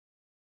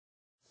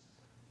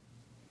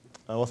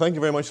Well, thank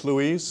you very much,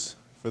 Luis,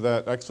 for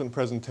that excellent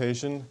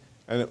presentation.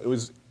 And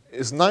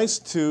it's nice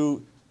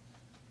to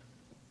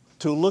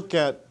look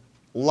at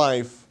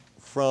life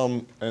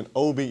from an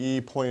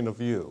OBE point of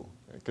view,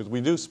 because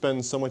we do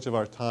spend so much of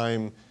our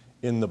time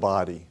in the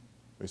body.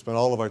 We spend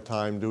all of our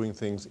time doing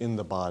things in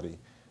the body.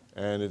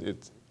 And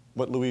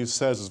what Luis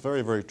says is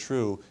very, very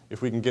true.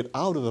 If we can get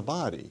out of the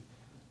body,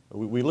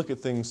 we look at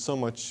things so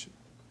much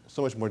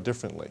more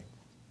differently.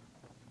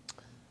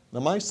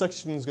 Now, my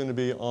section is going to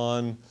be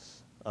on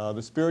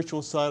the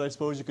spiritual side, I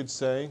suppose you could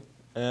say.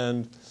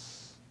 And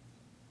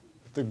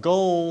the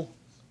goal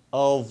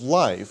of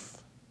life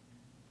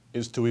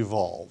is to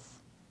evolve.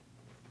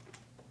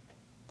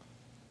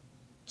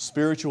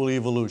 Spiritual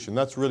evolution,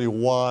 that's really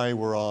why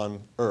we're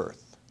on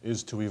Earth,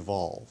 is to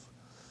evolve.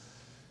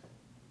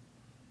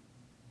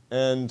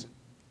 And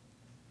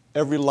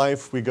every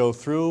life we go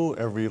through,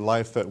 every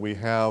life that we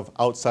have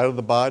outside of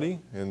the body,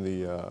 in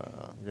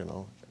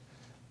the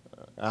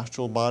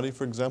astral body,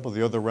 for example,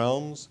 the other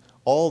realms,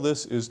 all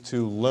this is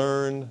to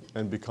learn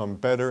and become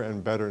better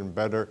and better and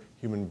better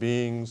human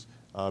beings,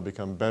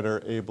 become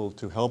better able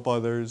to help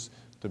others,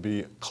 to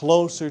be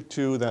closer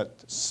to that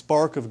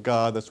spark of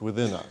God that's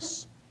within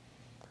us.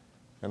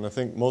 And I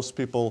think most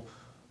people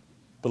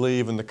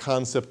believe in the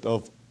concept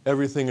of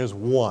everything is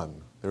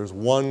one. There's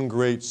one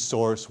great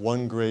source,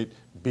 one great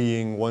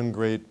being, one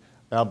great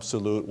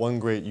absolute, one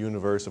great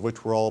universe of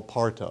which we're all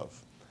part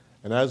of.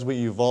 And as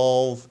we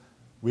evolve,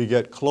 we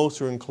get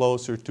closer and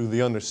closer to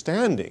the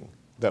understanding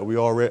that we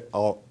are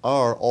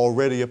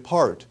already a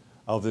part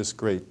of this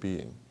great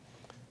being.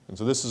 And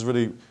so this is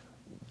really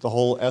the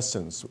whole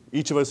essence.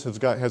 Each of us has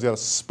got a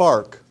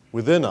spark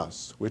within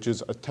us which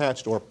is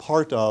attached or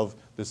part of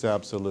this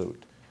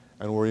absolute.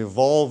 And we're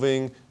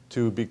evolving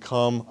to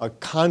become a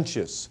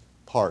conscious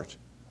part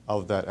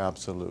of that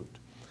absolute.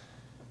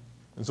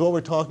 And so what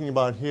we're talking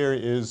about here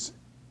is,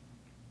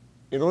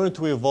 in order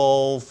to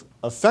evolve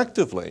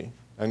effectively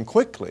and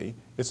quickly,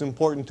 it's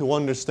important to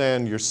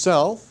understand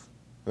yourself.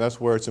 And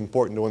that's where it's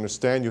important to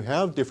understand you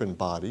have different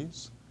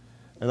bodies,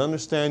 and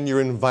understand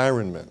your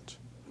environment.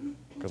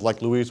 Because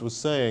like Luis was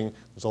saying,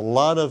 there's a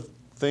lot of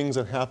things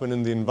that happen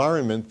in the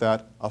environment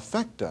that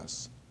affect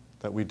us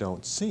that we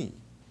don't see.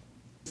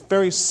 It's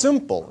very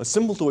simple. It's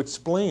simple to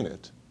explain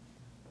it.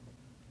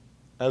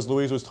 As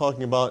Luis was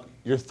talking about,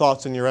 your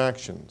thoughts and your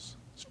actions.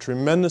 It's a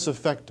tremendous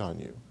effect on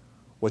you,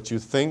 what you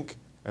think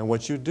and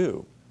what you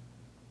do.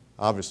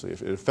 Obviously,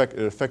 it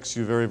affects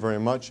you very, very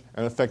much,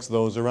 and affects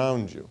those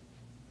around you.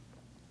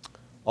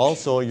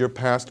 Also, your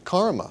past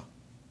karma.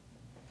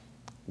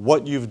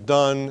 What you've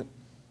done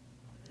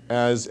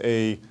as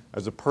a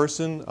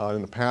person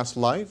in the past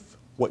life,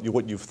 what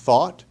you've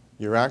thought,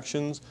 your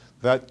actions,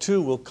 that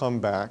too will come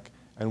back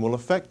and will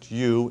affect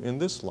you in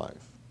this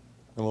life,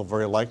 and will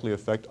very likely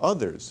affect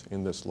others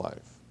in this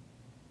life.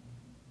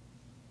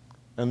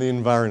 And the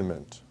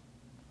environment.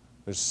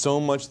 There's so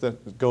much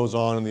that goes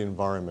on in the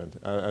environment.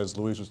 As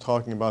Luis was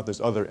talking about,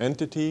 there's other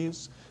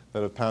entities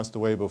that have passed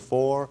away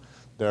before.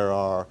 There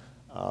are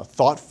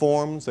thought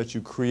forms that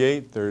you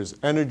create. There's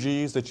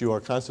energies that you are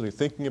constantly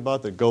thinking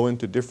about that go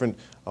into different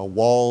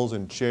walls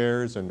and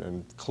chairs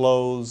and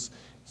clothes.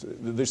 So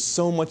there's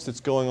so much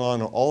that's going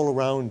on all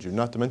around you,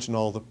 not to mention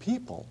all the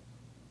people,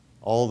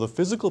 all the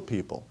physical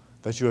people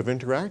that you have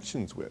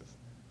interactions with.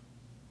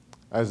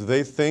 As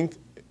they think,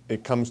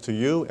 it comes to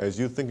you. As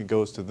you think, it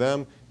goes to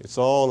them. It's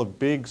all a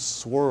big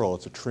swirl.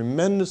 It's a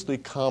tremendously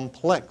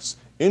complex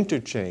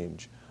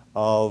interchange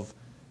of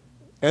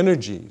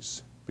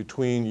energies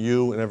between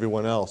you and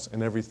everyone else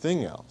and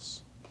everything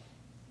else.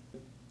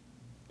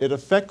 It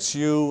affects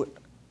you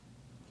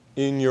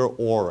in your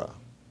aura.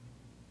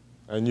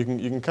 And you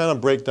can kind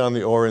of break down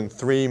the aura in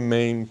three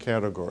main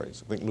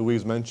categories. I think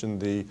Luis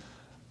mentioned the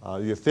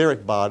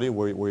etheric body,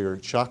 where your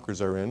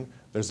chakras are in.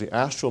 There's the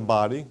astral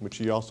body, which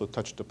he also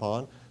touched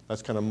upon.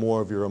 That's kind of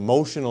more of your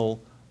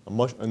emotional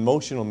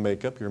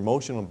makeup, your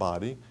emotional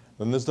body.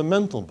 Then there's the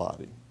mental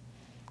body.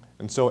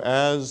 And so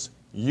as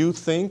you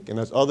think and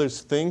as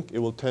others think, it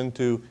will tend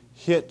to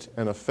hit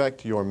and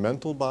affect your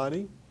mental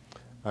body.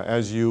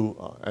 As you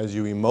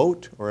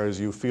emote or as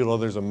you feel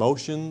others'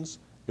 emotions,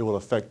 it will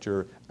affect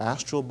your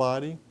astral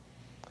body.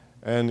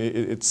 And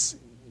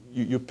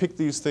you pick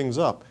these things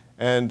up.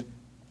 And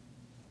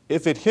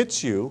if it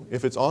hits you,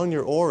 if it's on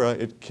your aura,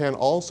 it can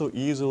also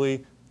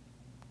easily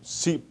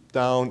seep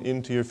down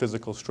into your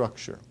physical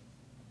structure.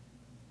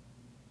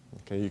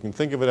 Okay, you can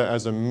think of it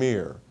as a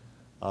mirror.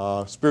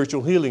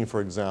 Spiritual healing, for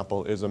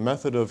example, is a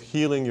method of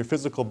healing your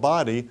physical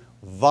body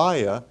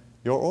via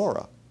your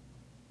aura.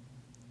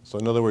 So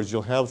in other words,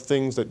 you'll have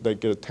things that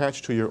get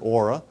attached to your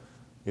aura,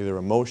 either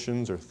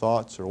emotions or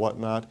thoughts or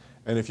whatnot,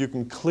 and if you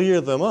can clear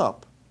them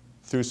up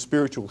through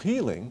spiritual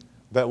healing,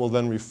 that will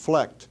then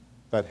reflect,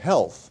 that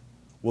health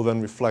will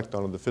then reflect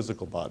onto the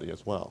physical body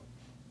as well.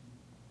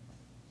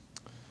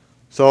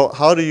 So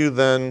how do you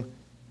then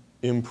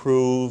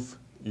improve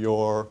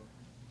your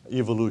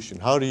evolution?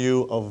 How do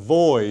you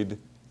avoid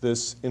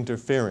this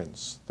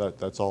interference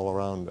that's all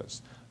around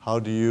us? How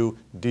do you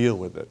deal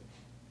with it?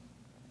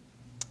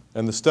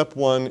 And the step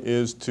one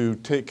is to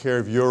take care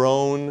of your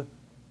own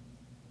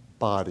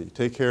body,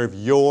 take care of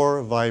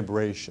your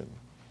vibration.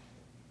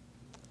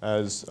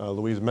 As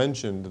Louise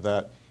mentioned,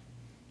 that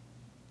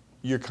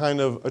you're kind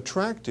of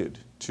attracted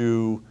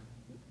to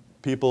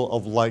people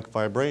of like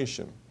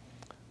vibration.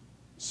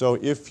 So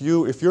if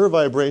your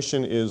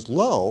vibration is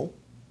low,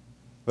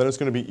 then it's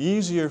going to be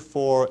easier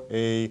for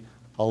a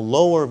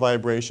lower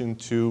vibration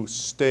to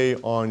stay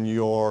on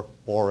your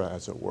aura,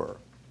 as it were.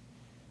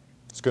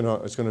 It's going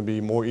to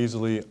be more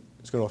easily,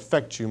 it's going to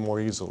affect you more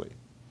easily.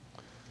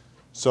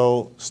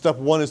 So step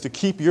one is to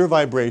keep your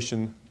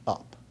vibration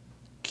up.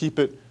 Keep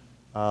it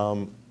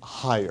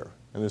higher.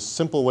 And there's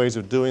simple ways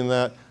of doing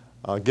that.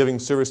 Giving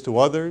service to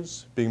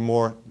others, being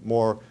more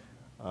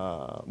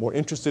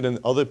interested in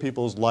other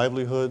people's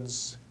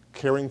livelihoods,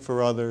 caring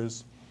for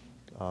others,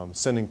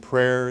 sending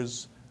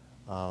prayers,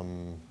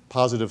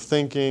 positive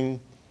thinking,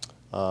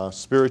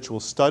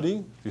 spiritual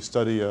study. If you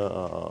study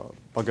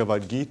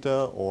Bhagavad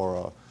Gita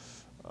or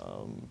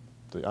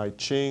the I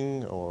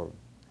Ching or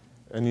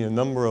a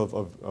number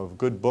of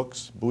good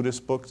books,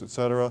 Buddhist books,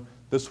 etc.,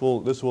 this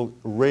will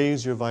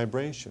raise your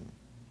vibration.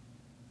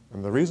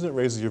 And the reason it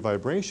raises your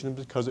vibration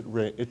is because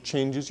it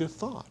changes your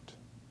thought.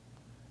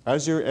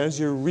 As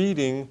you're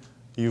reading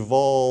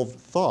evolved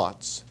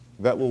thoughts,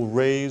 that will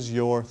raise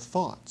your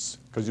thoughts,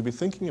 because you'll be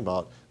thinking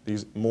about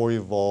these more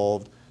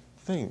evolved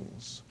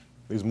things,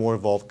 these more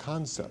evolved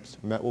concepts,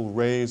 and that will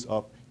raise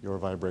up your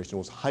vibration, it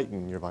will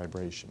heighten your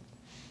vibration.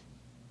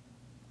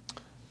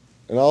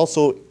 And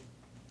also,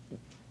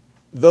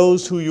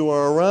 those who you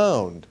are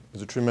around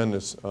has a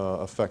tremendous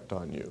effect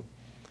on you.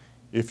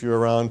 If you're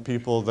around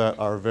people that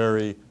are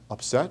very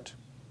upset,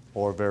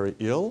 or very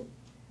ill,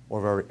 or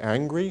very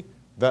angry,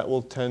 that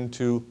will tend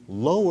to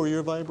lower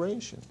your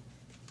vibration.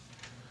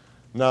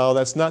 Now,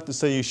 that's not to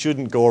say you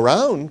shouldn't go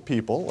around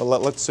people.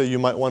 Let's say you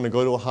might want to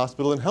go to a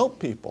hospital and help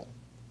people.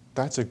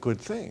 That's a good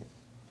thing.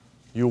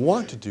 You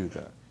want to do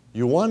that.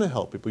 You want to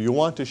help people. You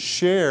want to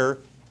share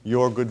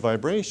your good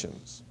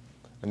vibrations.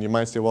 And you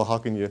might say, well, how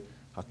can you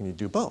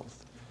do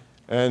both?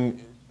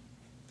 And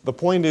the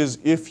point is,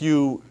 if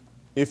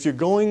you're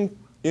going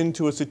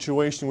into a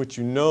situation which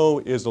you know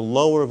is a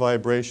lower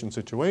vibration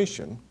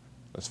situation,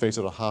 let's face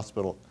it, a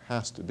hospital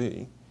has to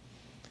be,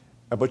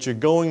 but you're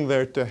going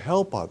there to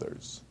help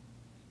others,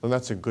 then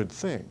that's a good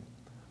thing.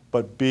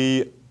 But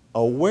be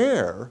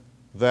aware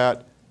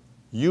that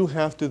you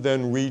have to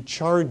then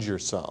recharge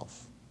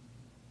yourself.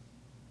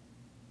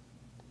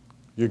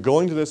 You're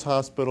going to this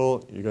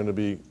hospital, you're going to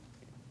be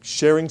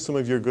sharing some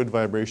of your good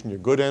vibration, your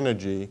good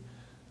energy,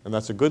 and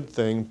that's a good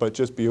thing, but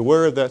just be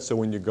aware of that so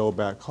when you go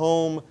back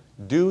home,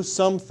 do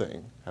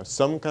something, have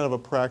some kind of a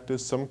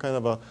practice, some kind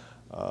of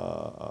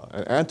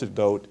an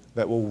antidote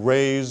that will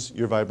raise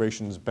your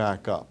vibrations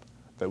back up,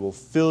 that will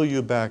fill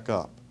you back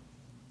up.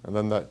 And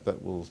then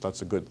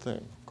that's a good thing,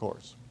 of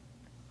course.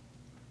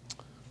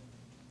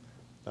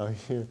 Now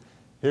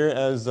here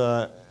as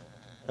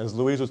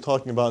Louise was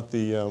talking about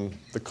the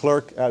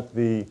clerk at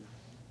the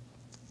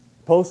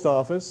post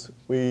office,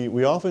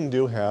 we often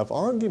do have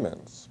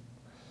arguments.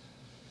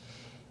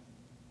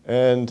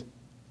 And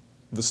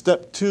the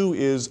step two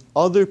is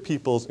other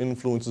people's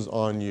influences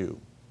on you.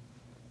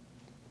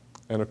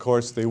 And of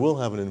course, they will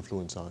have an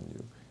influence on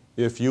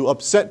you. If you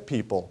upset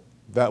people,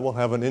 that will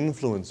have an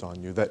influence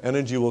on you. That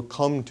energy will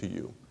come to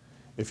you.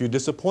 If you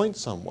disappoint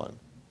someone,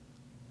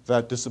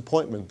 that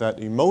disappointment, that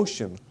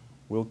emotion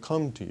will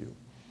come to you.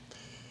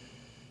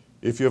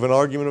 If you have an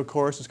argument, of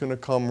course, it's going to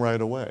come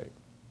right away.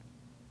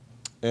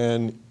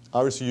 And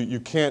obviously, you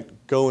can't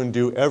go and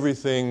do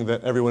everything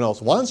that everyone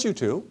else wants you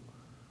to.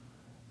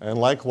 And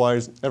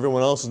likewise,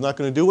 everyone else is not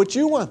going to do what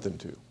you want them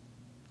to.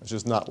 It's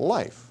just not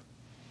life.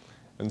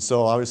 And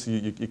so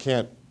obviously you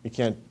can't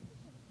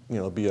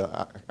be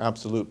an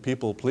absolute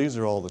people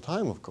pleaser all the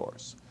time, of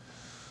course.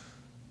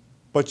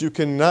 But you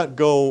cannot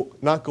go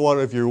out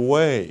of your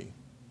way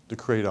to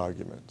create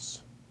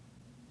arguments.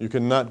 You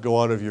cannot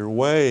go out of your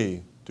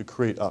way to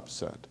create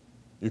upset.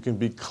 You can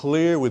be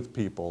clear with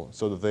people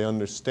so that they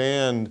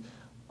understand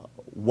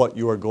what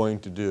you are going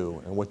to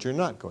do and what you're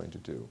not going to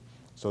do,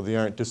 so they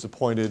aren't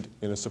disappointed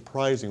in a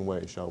surprising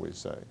way, shall we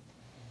say.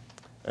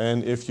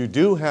 And if you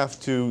do have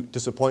to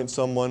disappoint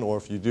someone, or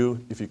if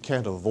you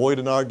can't avoid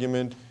an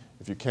argument,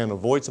 if you can't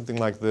avoid something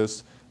like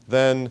this,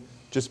 then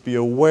just be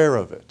aware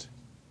of it.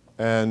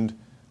 And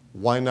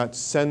why not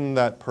send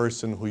that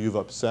person who you've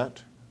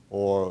upset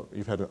or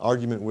you've had an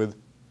argument with,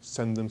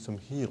 send them some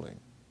healing.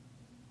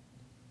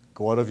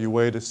 Go out of your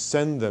way to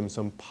send them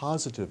some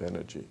positive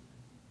energy,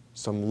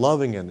 some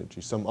loving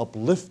energy, some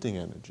uplifting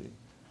energy.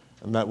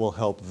 And that will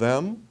help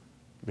them,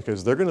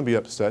 because they're going to be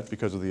upset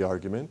because of the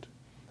argument,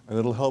 and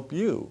it'll help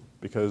you,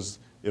 because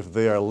if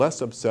they are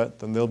less upset,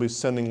 then they'll be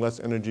sending less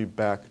energy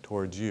back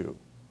towards you.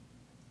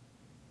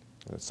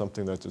 And it's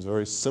something that's a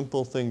very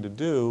simple thing to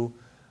do,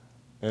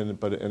 and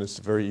it's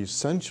a very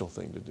essential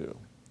thing to do.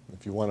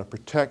 If you want to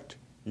protect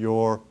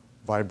your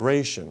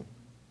vibration,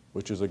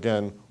 which is,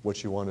 again,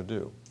 what you want to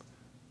do.